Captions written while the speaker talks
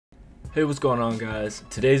Hey, what's going on, guys?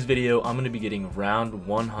 Today's video, I'm going to be getting round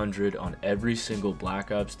 100 on every single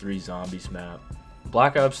Black Ops 3 Zombies map.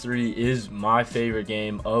 Black Ops 3 is my favorite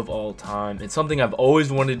game of all time. It's something I've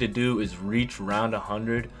always wanted to do, is reach round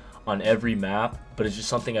 100 on every map, but it's just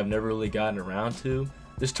something I've never really gotten around to.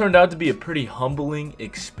 This turned out to be a pretty humbling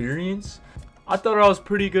experience. I thought I was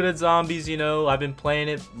pretty good at zombies, you know. I've been playing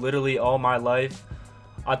it literally all my life.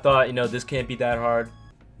 I thought, you know, this can't be that hard.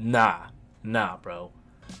 Nah, bro.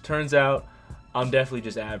 Turns out, I'm definitely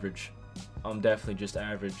just average.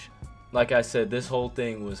 Like I said, this whole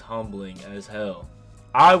thing was humbling as hell.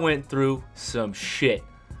 I went through some shit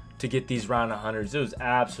to get these round 100s. It was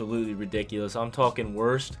absolutely ridiculous. I'm talking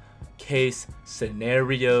worst case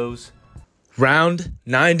scenarios. Round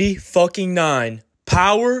 90 fucking 9.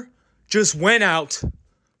 Power just went out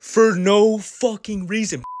for no fucking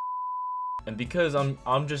reason. And because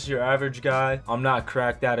I'm just your average guy, I'm not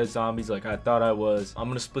cracked out at zombies like I thought I was. I'm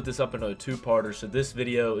gonna split this up into a two-parter. So this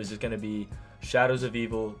video is just gonna be Shadows of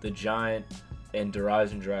Evil, The Giant, and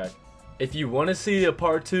Horizon Drag. If you want to see a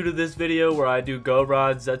part 2 to this video where I do Go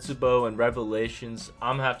Rod, Zetsubo, and Revelations,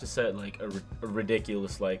 I'm gonna have to set like a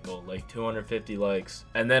ridiculous like goal, like 250 likes,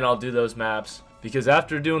 and then I'll do those maps. Because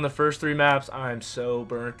after doing the first 3 maps, I'm so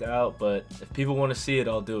burnt out, but if people want to see it,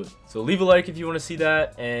 I'll do it. So leave a like if you want to see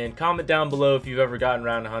that, and comment down below if you've ever gotten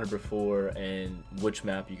round 100 before and which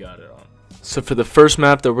map you got it on. So for the first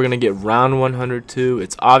map that we're going to get round 100 to,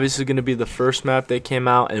 it's obviously going to be the first map that came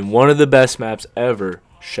out and one of the best maps ever,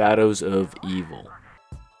 Shadows of Evil.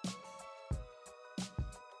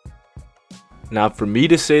 Now, for me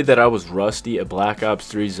to say that I was rusty at Black Ops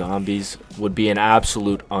 3 Zombies would be an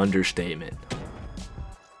absolute understatement.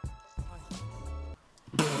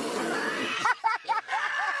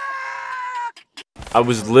 I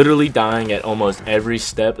was literally dying at almost every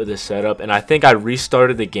step of the setup, and I think I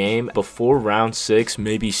restarted the game before round 6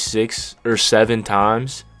 maybe 6 or 7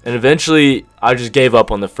 times, and eventually I just gave up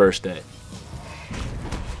on the first day.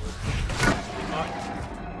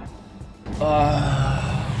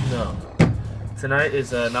 No. Tonight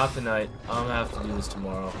is not the night. I'm gonna have to do this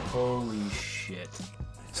tomorrow. Holy shit.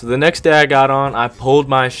 So the next day I got on, I pulled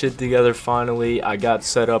my shit together finally. I got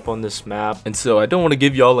set up on this map. And so I don't want to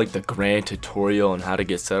give y'all like the grand tutorial on how to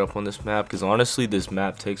get set up on this map, because honestly this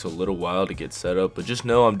map takes a little while to get set up. But just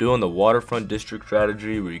know I'm doing the waterfront district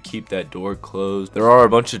strategy where you keep that door closed. There are a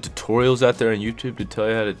bunch of tutorials out there on YouTube to tell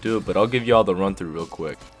you how to do it, but I'll give y'all the run through real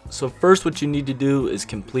quick. So first what you need to do is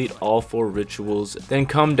complete all 4 rituals, then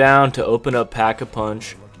come down to open up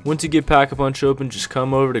Pack-a-Punch. Once you get Pack-a-Punch open, just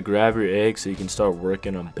come over to grab your egg so you can start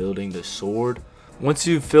working on building the sword. Once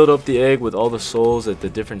you've filled up the egg with all the souls at the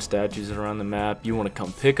different statues around the map, you want to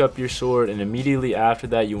come pick up your sword, and immediately after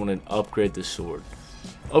that you want to upgrade the sword.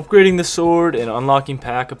 Upgrading the sword and unlocking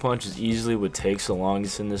Pack-a-Punch is easily what takes the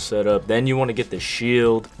longest in this setup. Then you want to get the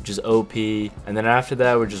shield, which is OP, and then after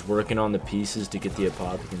that we're just working on the pieces to get the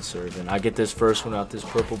Apothecary Servant. I get this first one out this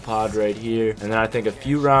purple pod right here, and then I think a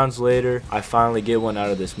few rounds later I finally get one out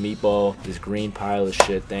of this meatball, this green pile of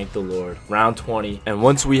shit, thank the Lord. Round 20, and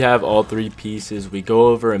once we have all 3 pieces, we go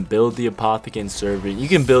over and build the Apothecary Servant. You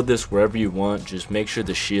can build this wherever you want, just make sure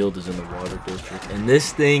the shield is in the water district, and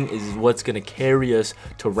this thing is what's going to carry us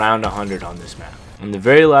to round 100 on this map. And the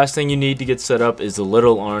very last thing you need to get set up is the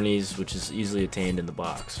little Arnie's, which is easily attained in the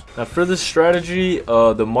box. Now for this strategy,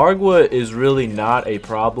 the Margwa is really not a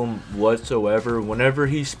problem whatsoever. Whenever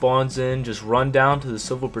he spawns in, just run down to the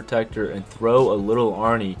Civil Protector and throw a little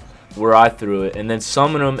Arnie where I threw it, and then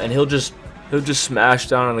summon him, and he'll just smash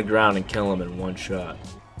down on the ground and kill him in one shot.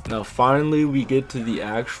 Now finally we get to the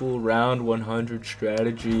actual round 100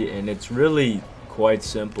 strategy, and it's really quite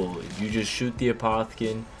simple. You just shoot the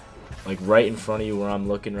Apothecary like right in front of you where I'm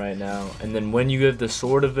looking right now, and then when you have the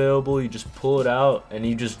sword available, you just pull it out and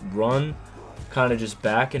you just run kind of just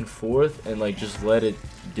back and forth and like just let it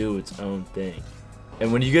do its own thing.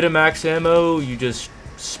 And when you get a max ammo, you just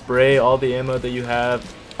spray all the ammo that you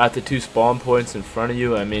have at the 2 spawn points in front of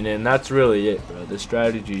you. I mean, and that's really it, bro. The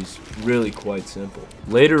strategy is really quite simple.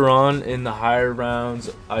 Later on in the higher rounds,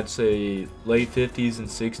 I'd say late 50s and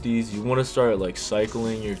 60s, you want to start like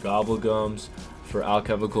cycling your gobblegums for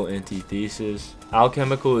alchemical antithesis.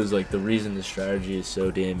 Alchemical is like the reason the strategy is so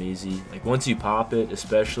damn easy. Like once you pop it,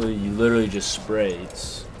 especially, you literally just spray.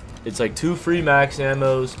 It's like 2 free max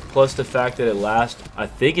ammos, plus the fact that it lasts, I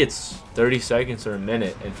think it's 30 seconds or a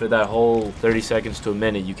minute, and for that whole 30 seconds to a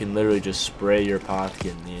minute, you can literally just spray your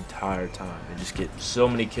Apothecary the entire time and just get so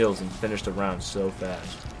many kills and finish the round so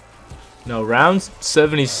fast. Now round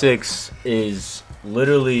 76 is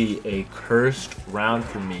literally a cursed round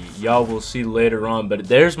for me. Y'all will see later on, but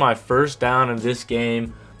there's my first down of this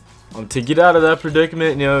game To get out of that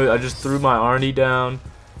predicament, you know, I just threw my Arnie down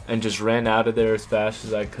and just ran out of there as fast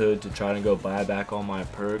as I could to try to go buy back all my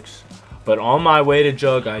perks. But on my way to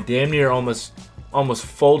Jug, I damn near almost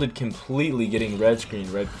folded completely getting red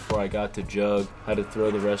screen right before I got to Jug. Had to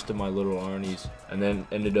throw the rest of my little Arnies, and then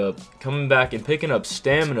ended up coming back and picking up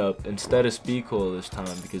Stamina instead of Speed Coil this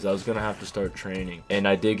time because I was going to have to start training. And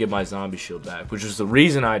I did get my zombie shield back, which was the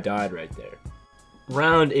reason I died right there.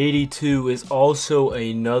 Round 82 is also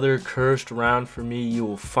another cursed round for me. You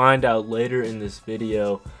will find out later in this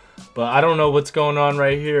video. But I don't know what's going on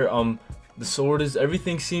right here. The sword is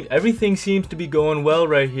everything seems to be going well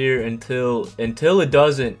right here until it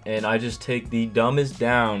doesn't, and I just take the dumbest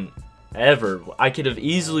down ever. I could have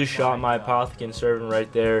easily shot my Apothecary Servant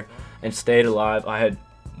right there and stayed alive. I had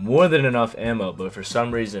more than enough ammo, but for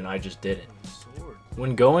some reason I just didn't.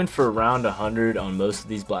 When going for around 100 on most of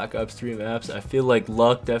these Black Ops 3 maps, I feel like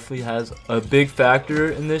luck definitely has a big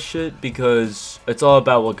factor in this shit because it's all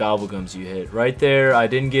about what gobblegums you hit. Right there, I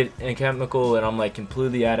didn't get a chemical and I'm like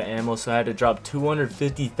completely out of ammo, so I had to drop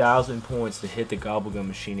 250,000 points to hit the gobblegum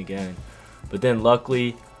machine again. But then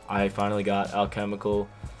luckily, I finally got alchemical.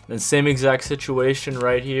 Then same exact situation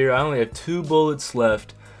right here. I only have 2 bullets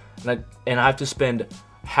left, and I have to spend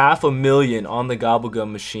 $500,000 on the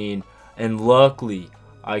gobblegum machine. And luckily,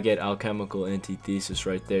 I get alchemical antithesis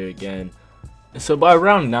right there again. And so by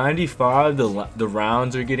round 95, the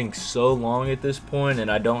rounds are getting so long at this point,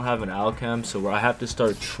 and I don't have an alchem, so I have to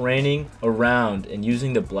start training around and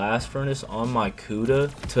using the blast furnace on my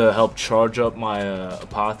Kuda to help charge up my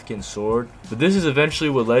Apothecary sword. But this is eventually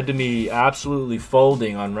what led to me absolutely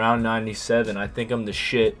folding on round 97. I think I'm the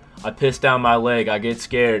shit. I piss down my leg, I get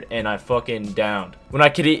scared, and I fucking downed. When I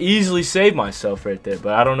could easily save myself right there,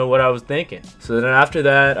 but I don't know what I was thinking. So then after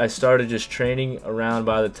that, I started just training around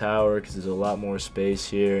by the tower because there's a lot more space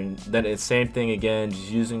here. And then it's same thing again,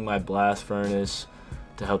 just using my blast furnace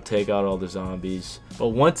to help take out all the zombies. But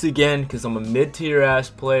once again, because I'm a mid-tier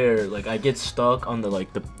ass player, like I get stuck on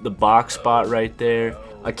the box spot right there.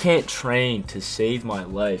 I can't train to save my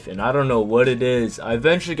life, and I don't know what it is. I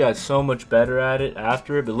eventually got so much better at it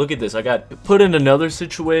after it, but look at this. I got put in another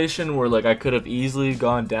situation where like I could have easily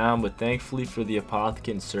gone down, but thankfully for the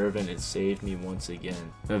Apothecary Servant, it saved me once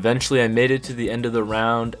again. And eventually I made it to the end of the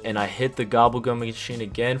round, and I hit the gobblegum machine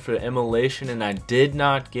again for immolation, and I did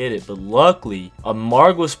not get it, but luckily a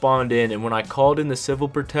Margwa spawned in, and when I called in the Civil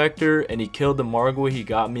Protector and he killed the Margwa, he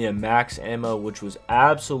got me a max ammo, which was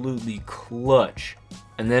absolutely clutch.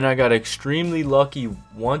 And then I got extremely lucky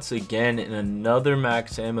once again, and another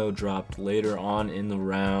max ammo dropped later on in the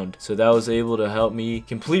round. So that was able to help me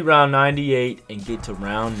complete round 98 and get to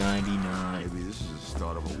round 99. Maybe this is the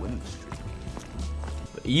start of a winning streak.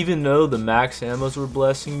 But even though the max ammos were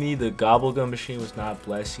blessing me, the gobblegum machine was not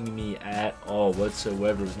blessing me at all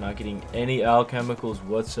whatsoever. It was not getting any alchemicals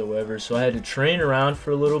whatsoever. So I had to train around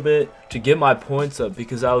for a little bit to get my points up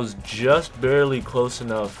because I was just barely close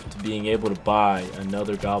enough to being able to buy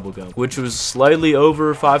another gobblegum, which was slightly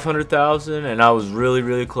over 500,000, and I was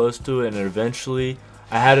really close to it. And eventually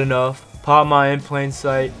I had enough, popped my in plain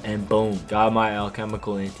sight, and boom, got my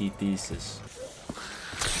alchemical antithesis.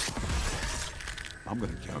 I'm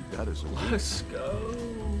gonna count that as a win. Let's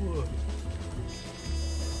go.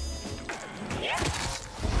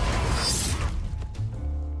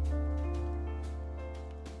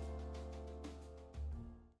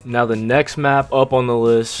 Now the next map up on the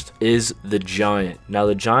list is the Giant. Now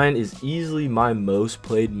the Giant is easily my most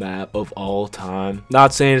played map of all time.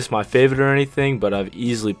 Not saying it's my favorite or anything, but I've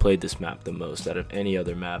easily played this map the most out of any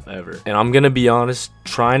other map ever. And I'm gonna be honest,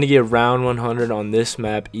 trying to get round 100 on this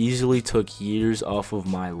map easily took years off of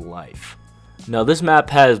my life. Now this map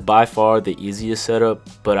has by far the easiest setup,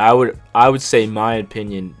 but I would say, in my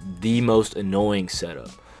opinion, the most annoying setup.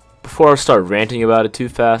 Before I start ranting about it too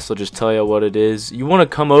fast, I'll just tell you what it is. You want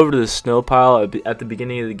to come over to the snow pile at the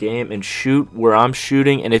beginning of the game and shoot where I'm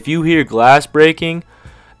shooting, and if you hear glass breaking,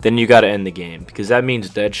 then you got to end the game, because that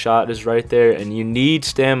means dead shot is right there, and you need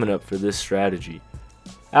stamina for this strategy.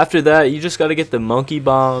 After that, you just got to get the monkey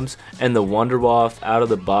bombs and the wonder waft out of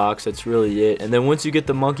the box. That's really it. And then once you get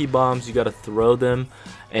the monkey bombs, you got to throw them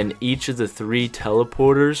in each of the 3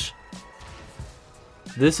 teleporters.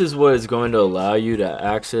 This is what is going to allow you to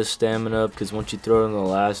access stamina, because once you throw it in the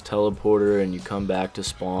last teleporter and you come back to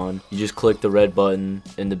spawn, you just click the red button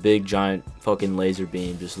and the big giant fucking laser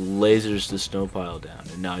beam just lasers the snow pile down,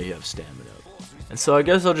 and now you have stamina. And so I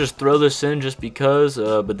guess I'll just throw this in just because,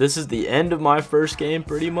 but this is the end of my first game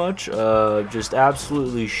pretty much. Just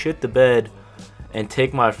absolutely shit the bed and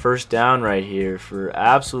take my first down right here for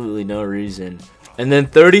absolutely no reason. And then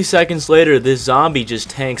 30 seconds later, this zombie just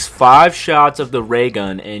tanks 5 shots of the ray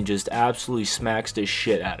gun and just absolutely smacks the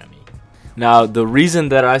shit out of me. Now, the reason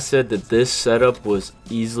that I said that this setup was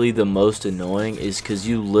easily the most annoying is because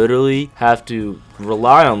you literally have to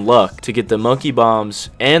rely on luck to get the monkey bombs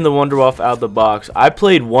and the Wonderwaff out of the box. I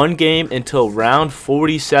played one game until round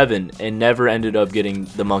 47 and never ended up getting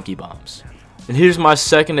the monkey bombs. And here's my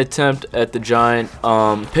second attempt at the giant.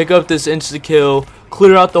 Pick up this insta-kill,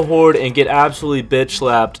 clear out the horde, and get absolutely bitch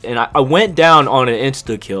slapped. And I went down on an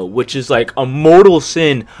insta-kill, which is like a mortal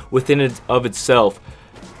sin within it of itself.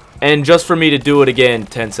 And just for me to do it again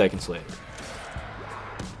 10 seconds later.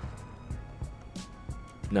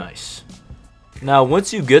 Nice. Now,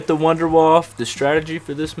 once you get the Wonderwaff, the strategy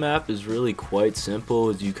for this map is really quite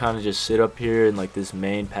simple. You kind of just sit up here in like this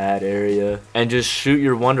main pad area and just shoot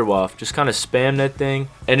your Wonderwaff. Just kind of spam that thing.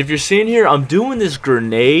 And if you're seeing here, I'm doing this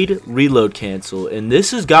grenade reload cancel. And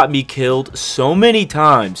this has got me killed so many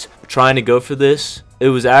times trying to go for this. It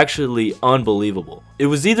was actually unbelievable. It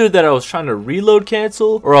was either that I was trying to reload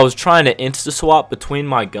cancel or I was trying to insta swap between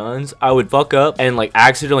my guns. I would fuck up and like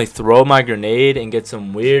accidentally throw my grenade and get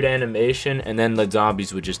some weird animation, and then the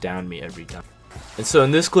zombies would just down me every time. And so in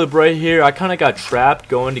this clip right here, I kind of got trapped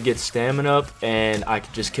going to get stamina up, and I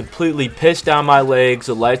just completely pissed down my legs.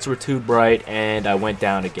 The lights were too bright and I went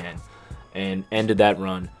down again and ended that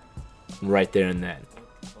run right there and then.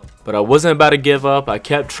 But I wasn't about to give up. I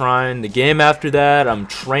kept trying. The game after that, I'm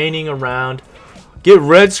training around, get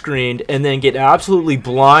red screened, and then get absolutely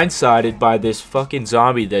blindsided by this fucking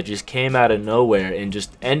zombie that just came out of nowhere and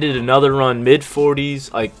just ended another run mid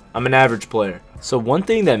 40s. Like, I'm an average player. So one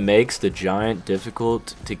thing that makes the giant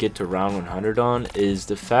difficult to get to round 100 on is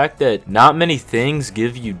the fact that not many things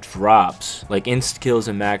give you drops, like insta kills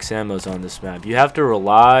and max ammos on this map. You have to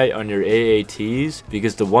rely on your AATs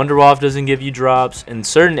because the Wonderwaff doesn't give you drops, and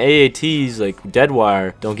certain AATs like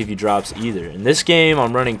Deadwire don't give you drops either. In this game,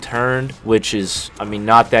 I'm running Turned, which is, I mean,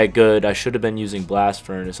 not that good. I should have been using Blast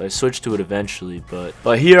Furnace. I switched to it eventually, but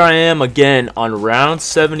here I am again on round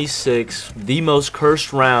 76, the most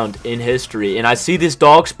cursed round in history, and I see this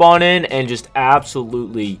dog spawn in and just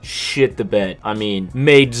absolutely shit the bed. I mean,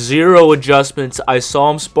 made 0 adjustments. I saw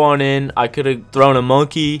him spawn in. I could have thrown a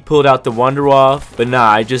monkey, pulled out the Wonderwaff, but nah,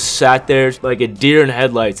 I just sat there like a deer in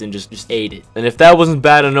headlights and just ate it. And if that wasn't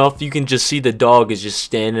bad enough, you can just see the dog is just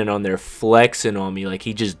standing on there flexing on me like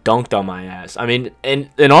he just dunked on my ass. I mean, and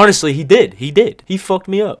honestly, he did. He fucked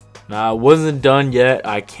me up. Now, I wasn't done yet.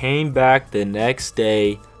 I came back the next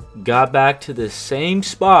day, got back to the same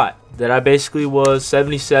spot that I basically was,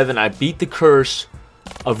 77. I beat the curse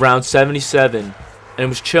of round 77 and it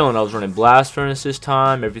was chilling. I was running Blast Furnace this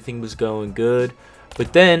time. Everything was going good.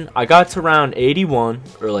 But then I got to round 81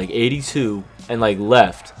 or like 82 and like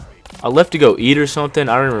left. I left to go eat or something.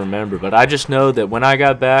 I don't even remember. But I just know that when I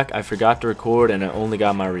got back, I forgot to record and I only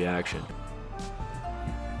got my reaction.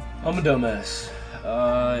 I'm a dumbass.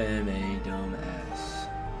 I am a dumbass.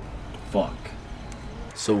 Fuck.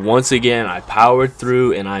 So once again, I powered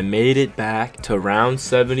through and I made it back to round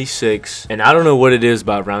 76. And I don't know what it is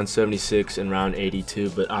about round 76 and round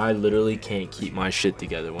 82, but I literally can't keep my shit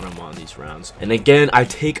together when I'm on these rounds. And again, I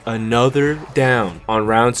take another down on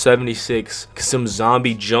round 76 because some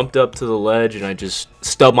zombie jumped up to the ledge and I just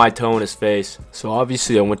stubbed my toe in his face. So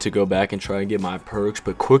obviously I went to go back and try and get my perks,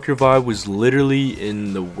 but Quick Revive was literally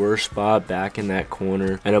in the worst spot back in that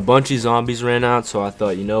corner. And a bunch of zombies ran out, so I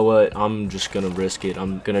thought, you know what, I'm just gonna risk it.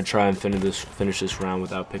 I'm gonna try and finish this round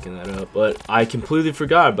without picking that up. But I completely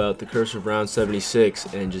forgot about the curse of round 76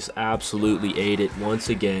 and just absolutely ate it once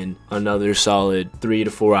again. Another solid 3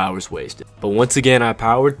 to 4 hours wasted. But once again, I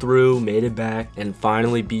powered through, made it back, and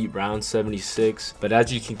finally beat round 76. But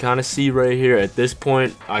as you can kind of see right here, at this point,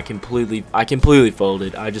 I completely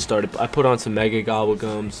folded. I put on some Mega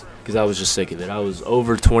Gobblegums because I was just sick of it. I was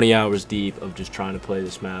over 20 hours deep of just trying to play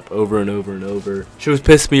this map over and over and over. She was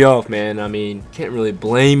pissed me off, man. I mean, can't really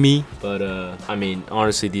blame me, but I mean,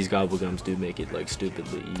 honestly, these Gobblegums do make it like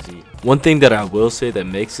stupidly easy. One thing that I will say that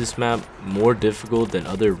makes this map more difficult than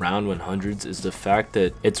other round 100s is the fact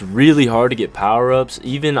that it's really hard to get power-ups.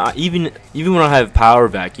 Even when I have Power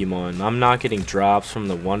Vacuum on, I'm not getting drops from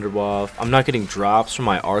the Wonderwaff. I'm not getting drops from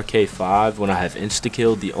my RK5 when I have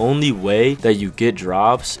insta-killed. The only way that you get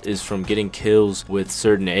drops is from getting kills with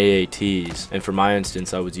certain AATs, and for my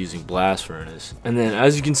instance I was using Blast Furnace. And then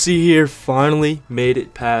as you can see here, finally made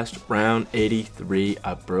it past round 83.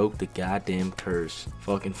 I broke the goddamn curse,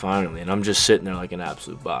 fucking finally, and I'm just sitting there like an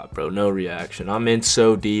absolute bot, bro. No reaction. I'm in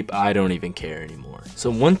so deep I don't even care anymore.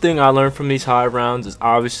 So one thing I learned from these high rounds is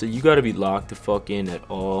obviously you gotta be locked the fuck in at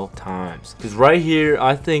all times, because right here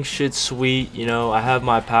I think shit's sweet. You know, I have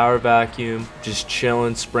my power vacuum just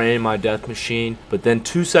chilling, spraying my death machine, but then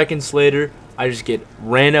 2 seconds later I just get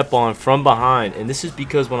ran up on from behind, and this is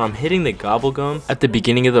because when I'm hitting the gobblegum at the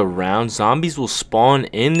beginning of the round, zombies will spawn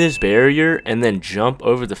in this barrier and then jump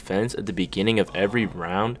over the fence at the beginning of every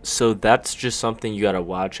round. So that's just something you gotta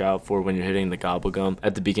watch out for when you're hitting the gobblegum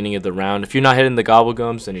at the beginning of the round. If you're not hitting the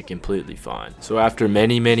gobblegums, then you're completely fine. So after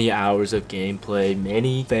many hours of gameplay,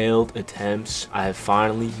 many failed attempts, I have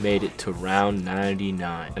finally made it to round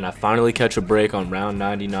 99, and I finally catch a break on round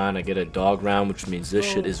 99. I get a dog round, which means this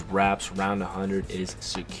shit is wraps. Round 100 is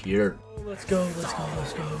secure. Let's go, let's go,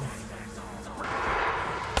 let's go.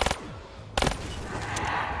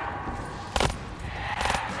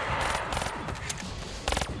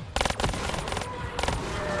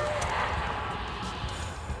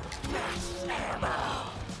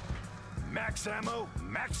 Max ammo,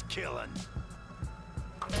 max killing.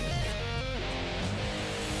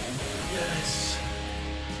 Yes.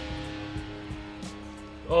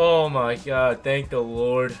 Oh my god, thank the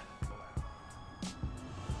Lord.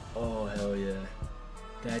 Oh hell yeah.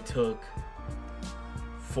 That took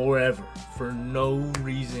forever for no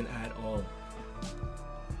reason at all.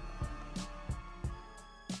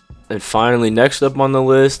 And finally, next up on the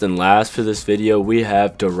list and last for this video, we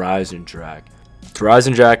have Horizon Track.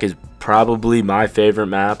 Horizon Track is probably my favorite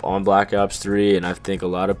map on Black Ops 3, and I think a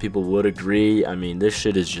lot of people would agree. I mean, this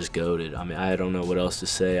shit is just goated. I mean, I don't know what else to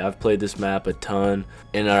say. I've played this map a ton,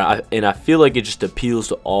 and I feel like it just appeals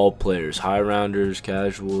to all players, high rounders,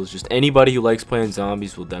 casuals, just anybody who likes playing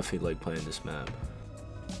zombies will definitely like playing this map.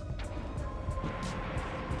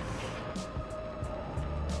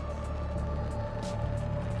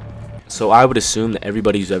 So I would assume that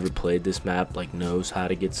everybody who's ever played this map like knows how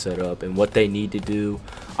to get set up and what they need to do.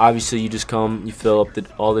 Obviously, you just come, you fill up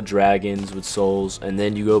all the dragons with souls, and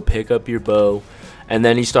then you go pick up your bow, and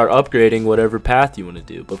then you start upgrading whatever path you want to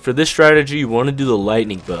do. But for this strategy, you want to do the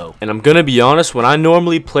lightning bow. And I'm gonna be honest, when I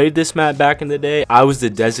normally played this map back in the day, I was the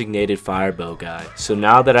designated fire bow guy. So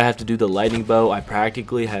now that I have to do the lightning bow, I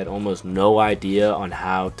practically had almost no idea on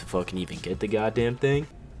how to fucking even get the goddamn thing.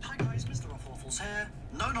 Hi guys, Mr. Waffles here.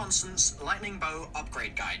 No nonsense, lightning bow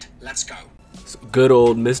upgrade guide. Let's go. So good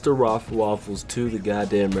old Mr. Waffles to the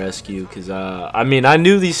goddamn rescue, because I mean, I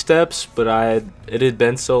knew these steps, but it had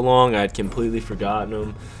been so long I had completely forgotten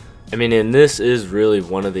them. I mean, and this is really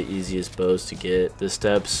one of the easiest bows to get. The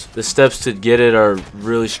steps to get it are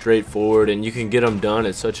really straightforward, and you can get them done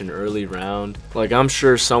at such an early round. Like, I'm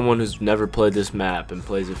sure someone who's never played this map and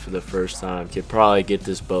plays it for the first time could probably get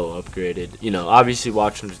this bow upgraded. You know, obviously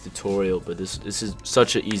watching the tutorial, but this is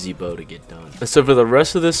such an easy bow to get done. And so for the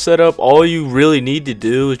rest of this setup, all you really need to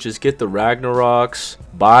do is just get the Ragnaroks,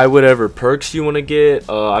 buy whatever perks you want to get.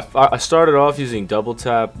 I started off using double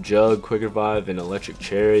tap, jug, quick revive, and electric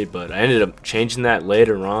cherry, but I ended up changing that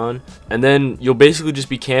later on. And then you'll basically just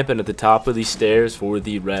be camping at the top of these stairs for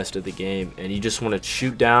the rest of the game, and you just want to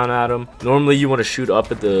shoot down at them. Normally you want to shoot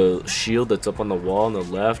up at the shield that's up on the wall on the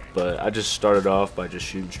left, but I just started off by just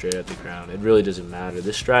shooting straight at the ground. It really doesn't matter.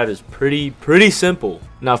 This strat is pretty simple.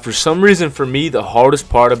 Now, for some reason, for me, the hardest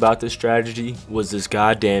part about this strategy was this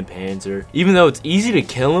goddamn Panzer. Even though it's easy to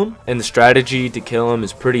kill him and the strategy to kill him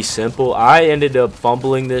is pretty simple, I ended up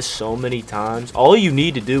fumbling this so many times. All you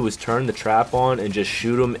need to do is turn the trap on and just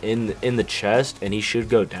shoot him in the chest, and he should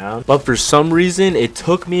go down. But for some reason, it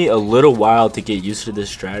took me a little while to get used to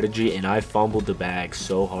this strategy, and I fumbled the bag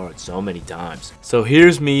so hard so many times. So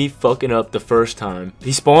here's me fucking up the first time.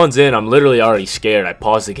 He spawns in, I'm literally already scared. I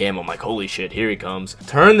pause the game, I'm like, holy shit, here he comes.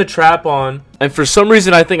 Turn the trap on, and for some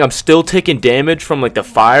reason I think I'm still taking damage from like the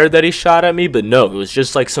fire that he shot at me, but no, it was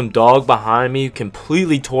just like some dog behind me who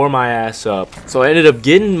completely tore my ass up. So I ended up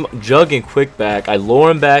getting Jug and Quick back. I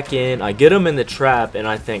lure him back in, I get him in the trap, and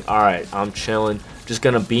I think, alright, I'm chilling, just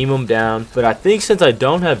gonna beam him down. But I think since I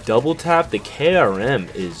don't have double tap, the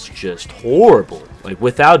KRM is just horrible. Like,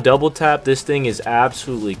 without double tap, this thing is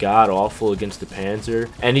absolutely god awful against the Panzer,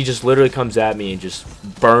 and he just literally comes at me and just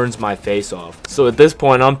burns my face off. So at this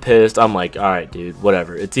point, I'm pissed. I'm like, alright, dude,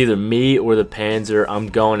 whatever. It's either me or the Panzer. I'm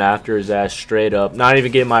going after his ass straight up, not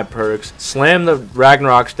even getting my perks. Slam the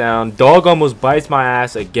Ragnaroks down. Dog almost bites my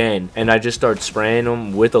ass again, and I just start spraying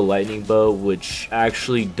him with a lightning bow, which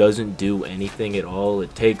actually doesn't do anything at all.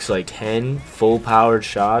 It takes like 10 full powered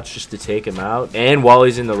shots just to take him out, and while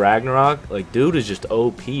he's in the Ragnarok, like, dude is just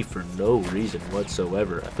OP for no reason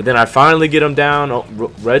whatsoever. But then I finally get him down.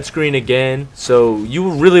 Red screen again. So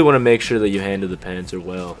you really want to make sure that you handle the Panzer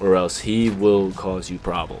well, or else he will cause you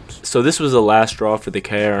problems. So this was the last straw for the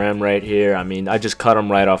KRM right here. I mean, I just cut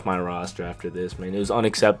him right off my roster after this, man. It was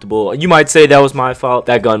unacceptable. You might say that was my fault.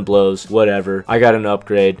 That gun blows. Whatever. I got an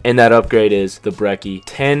upgrade, and that upgrade is the Brecci.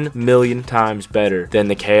 10 million times better than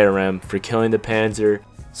the KRM for killing the Panzer.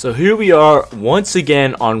 So here we are once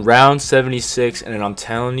again on round 76, and I'm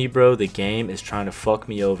telling you, bro, the game is trying to fuck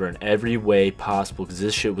me over in every way possible because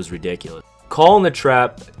this shit was ridiculous. Calling the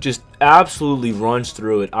trap just absolutely runs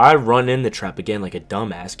through it. I run in the trap again like a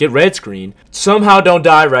dumbass. Get red screen. Somehow don't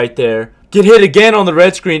die right there. Get hit again on the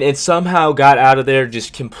red screen and somehow got out of there.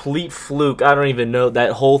 Just complete fluke. I don't even know.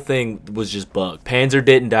 That whole thing was just bugged. Panzer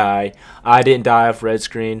didn't die. I didn't die off red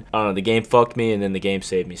screen. I don't know. The game fucked me, and then the game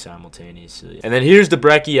saved me simultaneously. And then here's the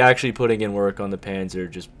Brecci actually putting in work on the Panzer.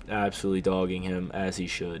 Just absolutely dogging him as he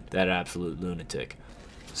should. That absolute lunatic.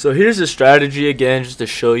 So here's the strategy again, just to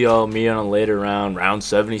show y'all me on a later round, round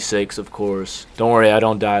 76, of course. Don't worry, I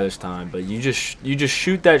don't die this time, but you just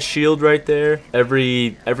shoot that shield right there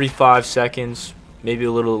every 5 seconds, maybe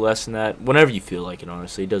a little less than that, whenever you feel like it.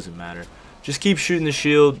 Honestly, it doesn't matter. Just keep shooting the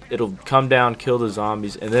shield. It'll come down, kill the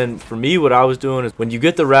zombies. And then for me, what I was doing is when you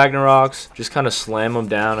get the Ragnaroks, just kind of slam them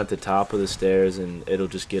down at the top of the stairs, and it'll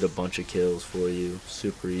just get a bunch of kills for you.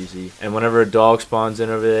 Super easy. And whenever a dog spawns in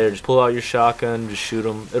over there, just pull out your shotgun, just shoot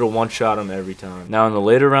them. It'll one-shot them every time. Now in the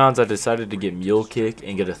later rounds, I decided to get Mule Kick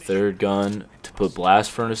and get a third gun to put Blast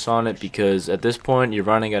Furnace on it, because at this point you're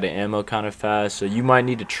running out of ammo kind of fast, so you might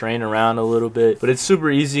need to train around a little bit. But it's super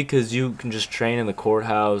easy because you can just train in the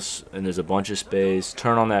courthouse, and there's a bunch of space.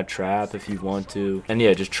 Turn on that trap if you want to, and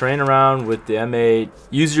yeah, just train around with the M8.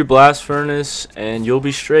 Use your Blast Furnace and you'll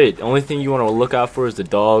be straight. The only thing you want to look out for is the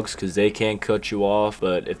dogs, because they can't cut you off,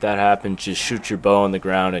 but if that happens, just shoot your bow on the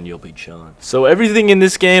ground and you'll be chilling. So everything in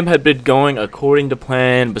this game had been going according to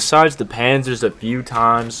plan, besides the Panzers a few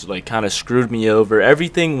times like kind of screwed me over.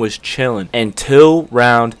 Everything was chilling until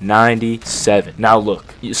round 97. Now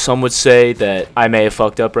look, some would say that I may have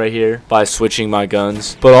fucked up right here by switching my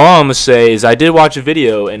guns, but all I'm gonna say is I did watch a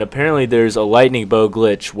video, and apparently there's a lightning bow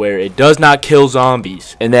glitch where it does not kill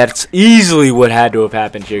zombies, and that's easily what had to have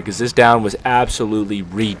happened here, because this down was absolutely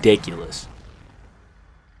ridiculous.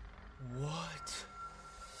 What?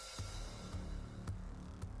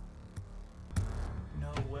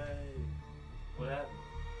 No way. What happened?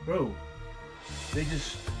 Bro, they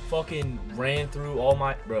just fucking ran through all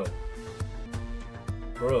my... Bro,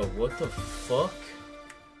 what the fuck?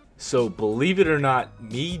 So, believe it or not,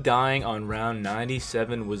 me dying on round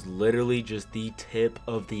 97 was literally just the tip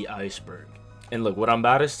of the iceberg. And look, what I'm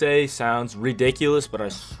about to say sounds ridiculous, but I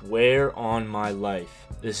swear on my life,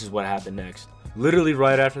 this is what happened next. Literally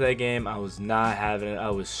right after that game, I was not having it.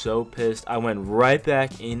 I was so pissed. I went right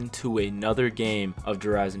back into another game of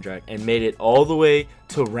Horizon Drag and made it all the way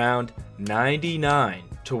to round 99,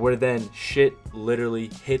 to where then shit literally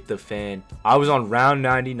hit the fan. I was on round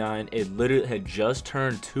 99. It literally had just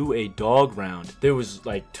turned to a dog round. There was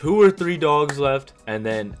like 2 or 3 dogs left, and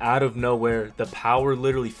then out of nowhere the power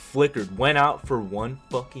literally flickered, went out for 1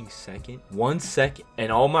 fucking second, 1 second, and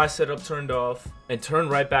all my setup turned off and turned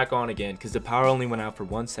right back on again because the power only went out for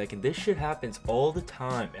 1 second. This shit happens all the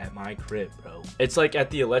time at my crib, bro. It's like at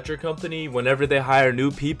the electric company, whenever they hire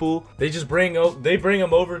new people, they just bring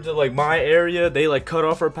them over to like my area. They like cut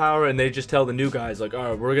off our power, and they just tell the new guys like, all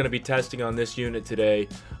right, we're gonna be testing on this unit today.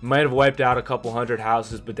 Might have wiped out a couple hundred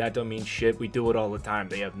houses, but that don't mean shit. We do it all the time.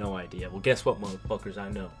 They have no idea. Well, guess what, motherfuckers? I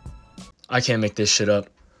know. I can't make this shit up.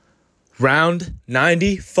 Round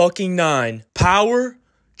 99. Power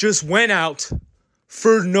just went out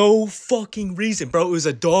for no fucking reason, bro. It was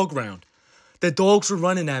a dog round. The dogs were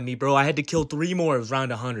running at me, bro. I had to kill 3 more. It was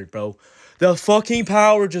round 100, bro. The fucking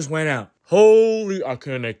power just went out. Holy, I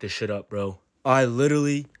couldn't make this shit up, bro. I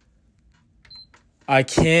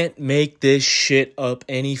can't make this shit up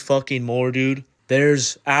any fucking more, dude.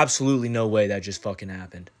 There's absolutely no way that just fucking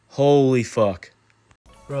happened. Holy fuck.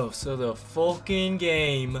 Bro, so the fucking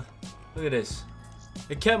game, look at this.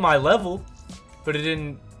 It kept my level, but it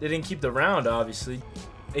didn't keep the round, obviously.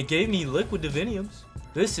 It gave me liquid diviniums.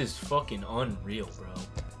 This is fucking unreal, bro.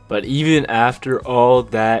 But even after all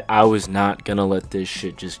that, I was not gonna let this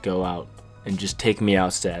shit just go out and just take me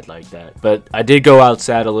out sad like that. But I did go out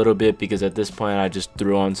sad a little bit because at this point I just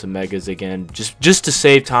threw on some megas again. Just to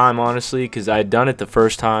save time, honestly, because I had done it the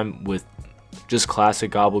first time with just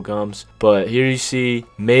classic gobblegums. But here you see,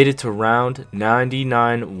 made it to round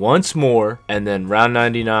 99 once more, and then round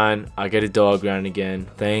 99 I get a dog round again.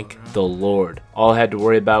 Thank the Lord. All I had to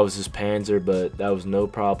worry about was this Panzer, but that was no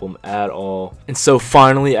problem at all. And so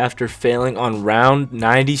finally, after failing on round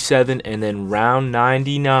 97 and then round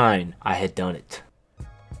 99, I had done it.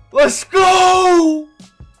 Let's go!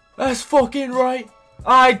 That's fucking right.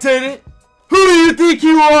 I did it. Who do you think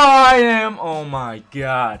you are? I am. Oh my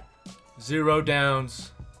god. 0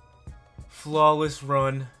 downs, flawless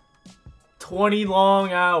run, 20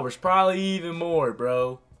 long hours, probably even more,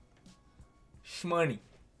 bro. Shmoney.